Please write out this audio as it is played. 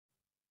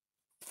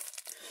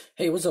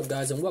Hey, what's up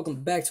guys, and welcome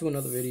back to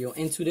another video.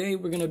 And today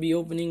we're gonna be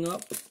opening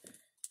up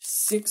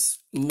 6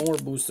 more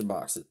booster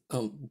boxes.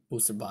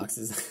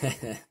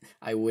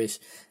 I wish.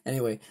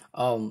 Anyway,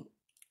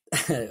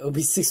 it'll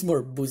be 6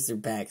 more booster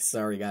packs.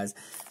 Sorry guys.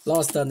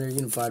 Lost Thunder,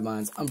 Unified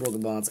Minds,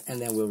 Unbroken Bonds,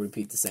 and then we'll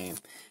repeat the same.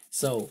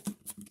 So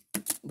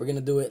we're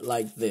gonna do it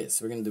like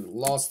this. We're gonna do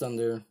Lost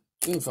Thunder,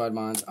 Unified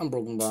Minds,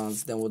 Unbroken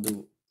Bonds, then we'll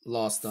do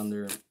Lost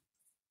Thunder,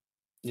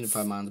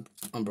 Unified Minds,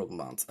 Unbroken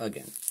Bonds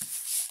again.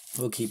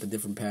 We'll keep a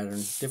different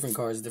pattern, different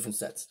cards, different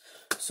sets.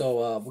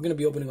 So we're gonna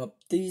be opening up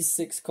these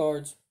 6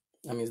 cards.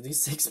 I mean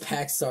these 6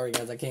 packs. Sorry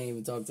guys, I can't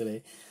even talk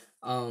today.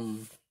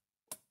 And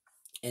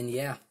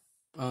yeah,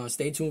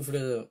 stay tuned for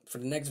the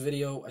next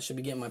video. I should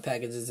be getting my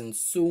packages in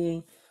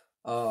soon.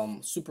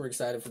 Super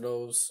excited for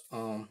those.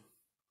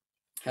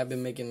 Have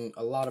been making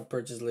a lot of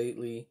purchases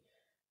lately.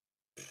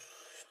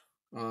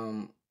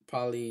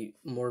 Probably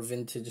more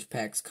vintage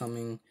packs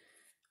coming.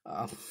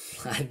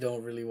 I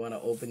don't really want to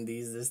open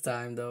these this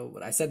time though,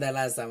 but I said that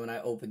last time when I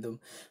opened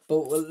them. But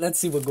let's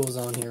see what goes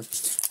on here.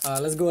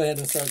 Let's go ahead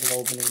and start the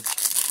opening.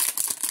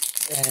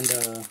 And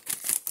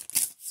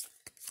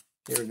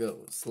here it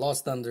goes.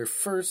 Lost Thunder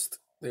first.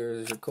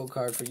 There's your code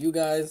card for you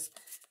guys.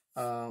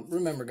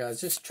 Remember guys,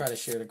 just try to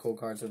share the code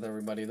cards with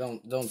everybody.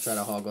 Don't try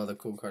to hog all the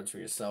code cards for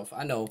yourself.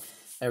 I know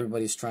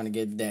everybody's trying to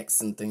get decks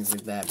and things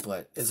like that,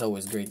 but it's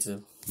always great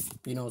to,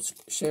 you know,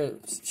 share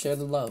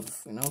the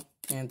love, you know.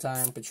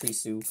 Antime,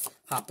 Patrisu,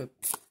 Hoppip,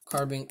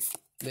 Carbink,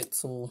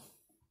 Blitzel,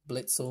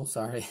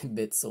 sorry,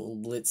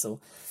 Blitzel,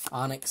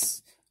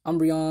 Onyx,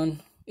 Umbreon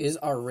is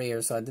our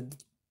rare, so I did,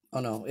 oh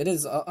no, it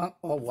is, oh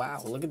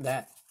wow, look at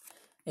that,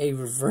 a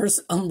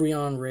reverse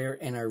Umbreon rare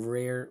and a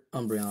rare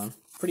Umbreon,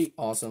 pretty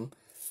awesome.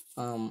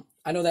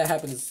 I know that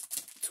happens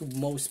to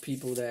most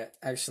people that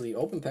actually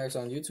open packs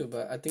on YouTube,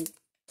 but I think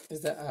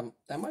that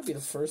might be the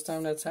first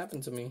time that's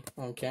happened to me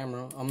on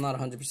camera. I'm not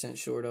 100%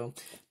 sure though,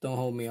 don't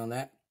hold me on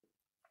that.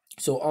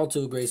 So all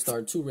 2 great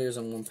start, 2 rares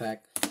on 1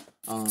 pack.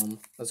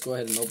 Let's go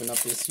ahead and open up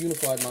this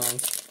Unified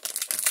Minds.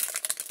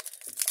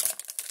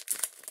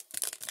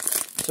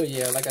 So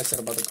yeah, like I said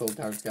about the code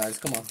cards, guys,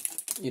 come on,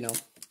 you know,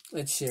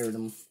 let's share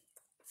them.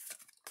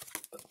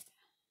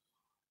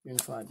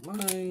 Unified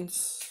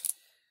Minds.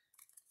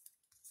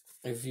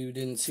 If you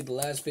didn't see the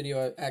last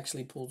video, I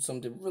actually pulled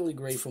something really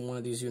great from one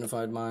of these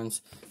Unified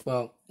Minds.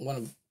 Well, one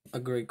of a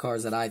great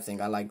cards that I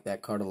think. I like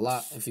that card a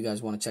lot. If you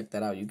guys want to check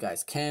that out, you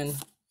guys can.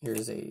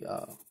 Here's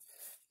a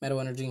Meadow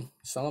Energy,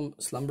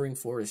 Slumbering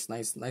Forest.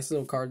 Nice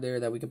little card there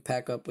that we could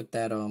pack up with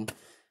that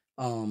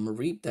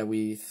Reap that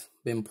we've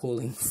been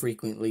pulling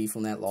frequently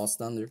from that Lost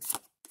Thunder.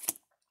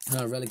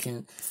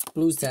 Relicanth,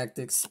 Blues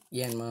Tactics,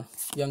 Yanma,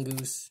 Young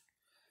Goose,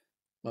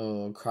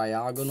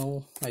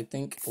 Cryogonal, I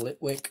think,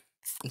 Litwick,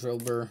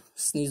 Drober,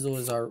 Sneasel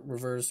is our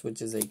reverse,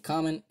 which is a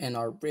common, and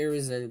our rare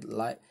is a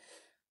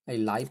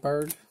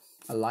Lipard,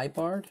 or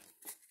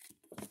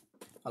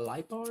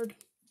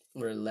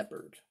a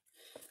Leopard.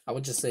 I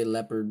would just say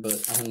leopard,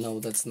 but I know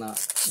that's not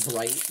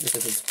right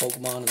because it's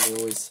Pokemon and they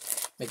always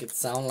make it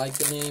sound like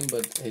the name,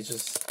 but they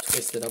just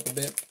twist it up a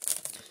bit.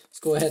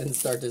 Let's go ahead and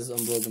start this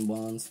Unbroken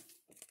Bonds.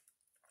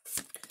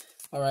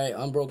 Alright,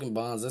 Unbroken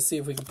Bonds. Let's see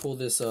if we can pull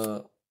this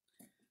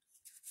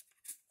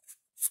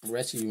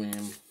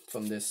Reshiram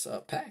from this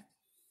pack.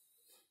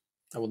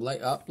 I would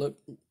like, look,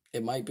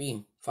 it might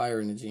be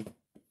Fire Energy.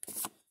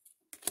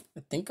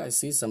 I think I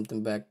see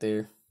something back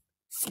there.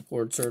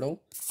 Horde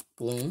Turtle,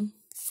 Gloom,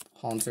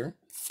 Haunter,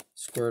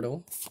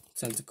 Squirtle,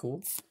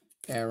 Tentacool,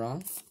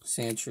 Aron,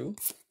 Sandshrew,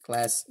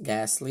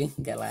 Ghastly,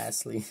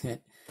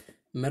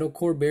 Metal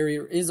Core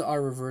Barrier is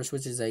our reverse,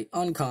 which is a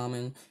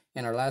uncommon,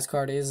 and our last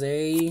card is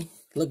a,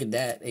 look at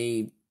that,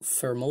 a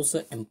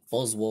Pheromosa and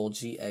Buzzwole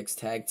GX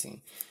tag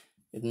team.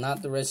 It's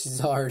not the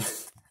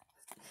Reshiram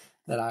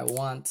that I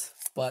want,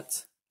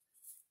 but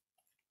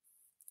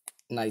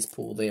nice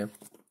pull there.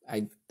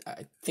 I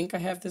think I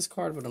have this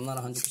card, but I'm not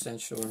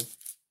 100% sure.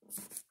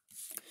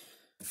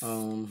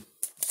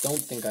 Don't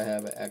think I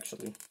have it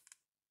actually.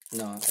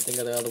 No, I think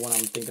the other one I'm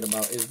thinking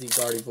about is the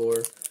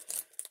Gardevoir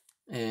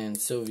and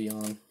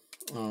Sylveon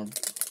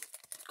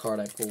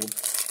card I pulled.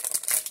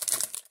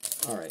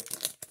 Alright,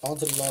 on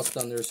to the Lost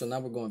Thunder. So now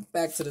we're going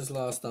back to this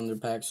Lost Thunder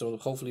pack. So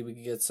hopefully we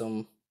can get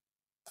some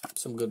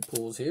good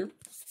pulls here.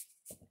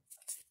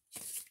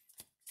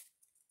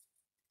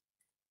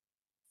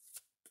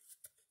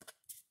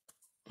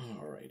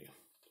 Alrighty.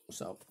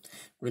 So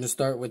we're gonna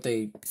start with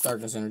a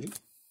Darkness Energy,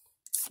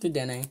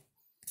 Dedenne,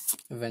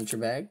 Adventure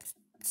Bag,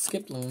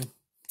 Skiploom,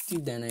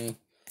 Dedenne,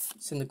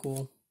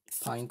 Cyndaquil,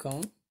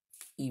 Pinecone,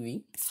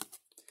 Eevee,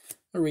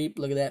 Mareep.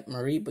 Look at that,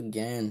 Mareep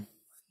again.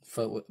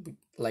 For,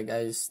 like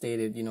I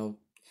stated, you know,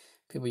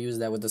 people use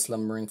that with the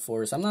Slumbering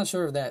Forest. I'm not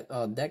sure if that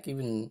deck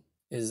even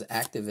is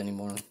active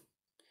anymore.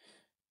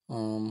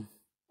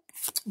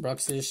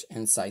 Bruxish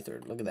and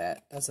Scyther. Look at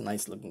that. That's a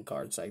nice looking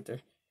card,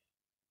 Scyther.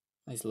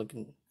 Nice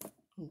looking.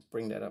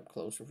 Bring that up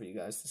closer for you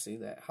guys to see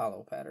that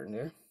hollow pattern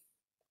there.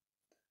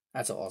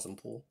 That's an awesome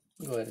pull.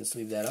 Go ahead and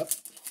sleeve that up.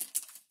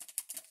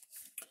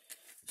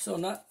 So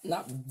not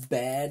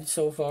bad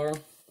so far.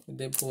 We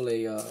did pull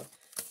a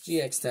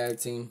GX tag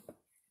team.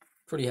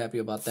 pretty happy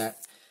about that.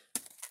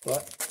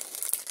 But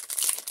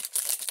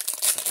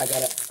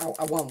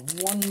I want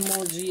one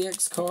more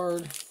GX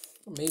card,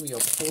 or maybe a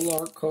full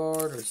art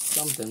card or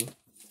something.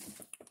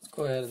 Let's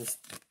go ahead and,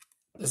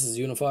 this is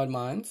Unified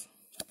Minds.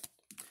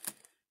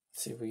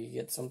 Let's see if we can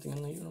get something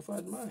in the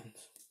Unified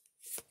Minds.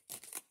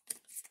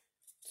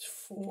 It's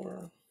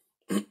 4.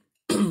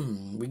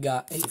 We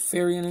got a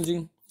Fairy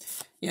Energy,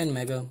 Yan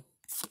Mega,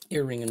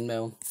 Earring and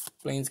Mel,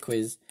 Blaine's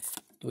Quiz,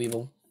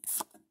 Dweeble,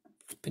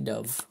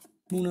 Pidove,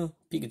 Muna,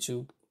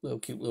 Pikachu,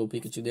 cute little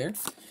Pikachu there.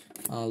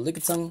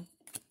 Lickitung,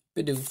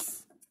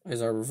 Bidoof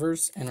is our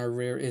reverse, and our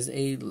rare is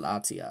a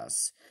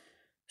Latias.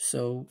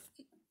 So,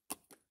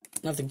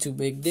 nothing too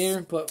big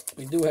there, but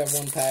we do have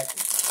one pack,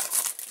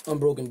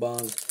 Unbroken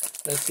Bonds.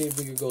 Let's see if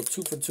we could go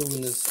 2 for 2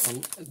 in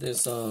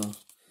this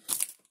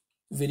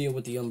video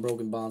with the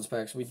Unbroken Bonds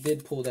packs. We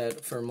did pull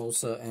that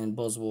Formosa and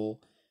Buzzwole.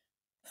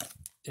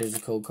 There's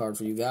a code card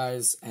for you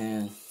guys,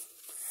 and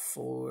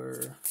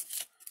we're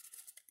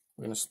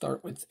gonna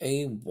start with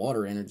a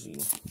Water Energy,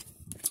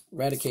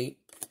 Eradicate,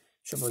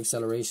 Triple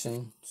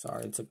Acceleration.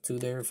 Sorry, I took 2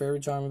 there. Fairy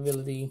Charm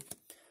Ability,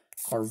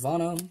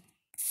 Carvana,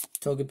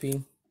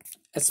 Togepi,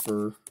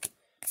 Esper,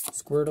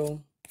 Squirtle,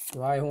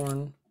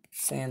 Rhyhorn,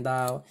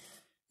 Sandile,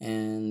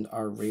 and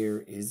our rare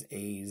is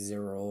a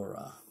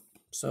Zeraora.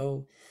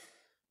 So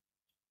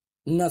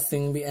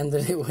nothing. We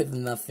ended it with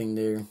nothing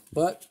there,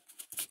 but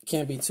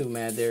can't be too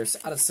mad there. So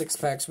out of 6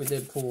 packs, we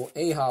did pull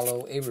a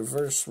holo, a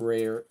reverse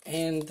rare,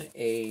 and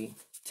a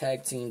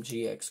Tag Team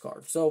GX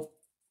card. So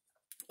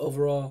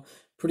overall,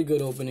 pretty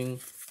good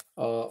opening.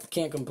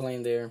 Can't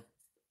complain there.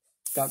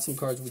 Got some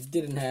cards we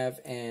didn't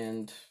have,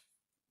 and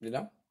you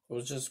know, it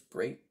was just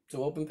great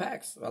to open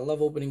packs. I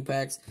love opening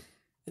packs.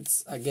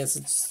 I guess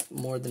it's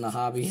more than a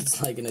hobby.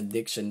 It's like an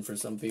addiction for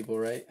some people,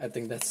 right? I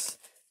think that's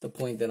the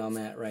point that I'm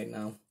at right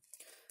now.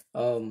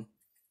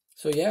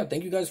 So yeah,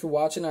 thank you guys for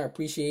watching. I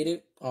appreciate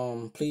it.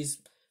 Please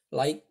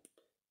like,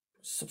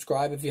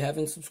 subscribe if you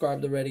haven't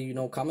subscribed already. You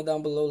know, comment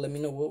down below. Let me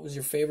know what was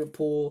your favorite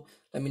pull.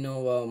 Let me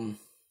know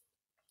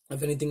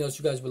if anything else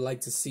you guys would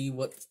like to see.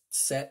 What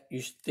set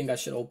you think I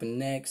should open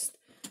next.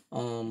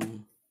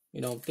 You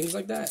know, things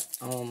like that.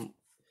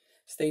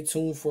 Stay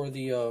tuned for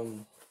the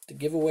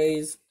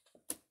giveaways.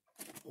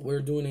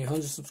 We're doing a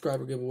 100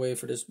 subscriber giveaway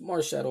for this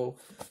Marshadow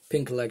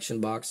pin collection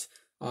box.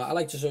 I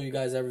like to show you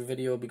guys every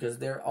video because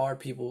there are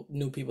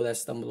new people that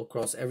stumble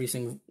across every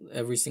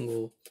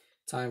single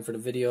time for the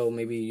video.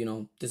 Maybe, you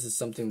know, this is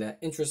something that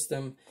interests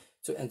them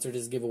to enter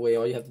this giveaway.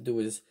 All you have to do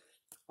is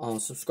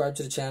subscribe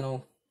to the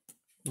channel,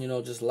 you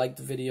know, just like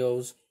the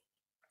videos,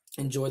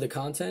 enjoy the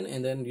content,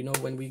 and then, you know,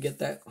 when we get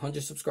that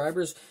 100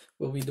 subscribers,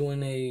 we'll be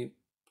doing a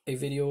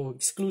video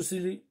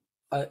exclusive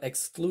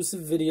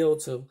video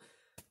to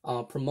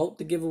promote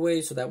the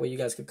giveaway, so that way you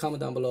guys can comment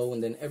down below,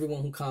 and then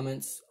everyone who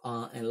comments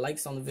and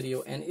likes on the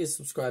video and is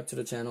subscribed to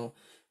the channel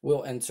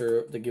will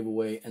enter the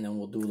giveaway, and then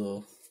we'll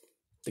do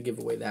the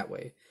giveaway that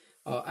way.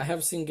 I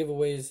have seen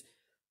giveaways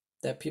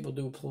that people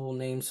do pull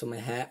names from a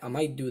hat. I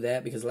might do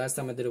that because last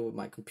time I did it with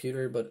my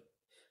computer, but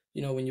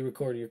you know, when you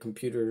record your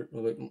computer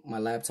with my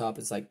laptop,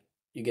 it's like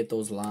you get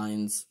those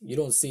lines. You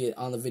don't see it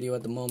on the video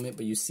at the moment,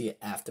 but you see it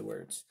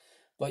afterwards.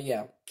 But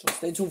yeah, so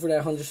stay tuned for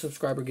that 100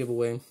 subscriber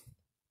giveaway.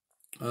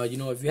 You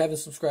know, if you haven't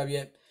subscribed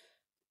yet,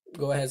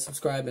 go ahead,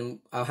 subscribe, and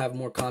I'll have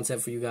more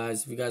content for you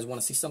guys. If you guys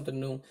want to see something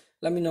new,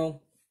 let me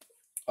know.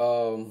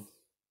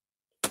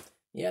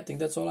 Yeah, I think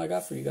that's all I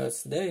got for you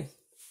guys today.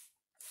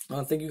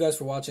 Thank you guys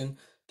for watching.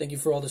 Thank you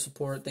for all the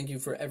support. Thank you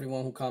for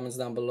everyone who comments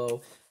down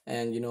below.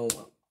 And, you know,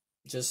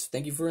 just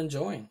thank you for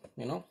enjoying,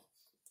 you know.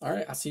 All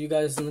right, I'll see you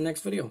guys in the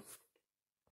next video.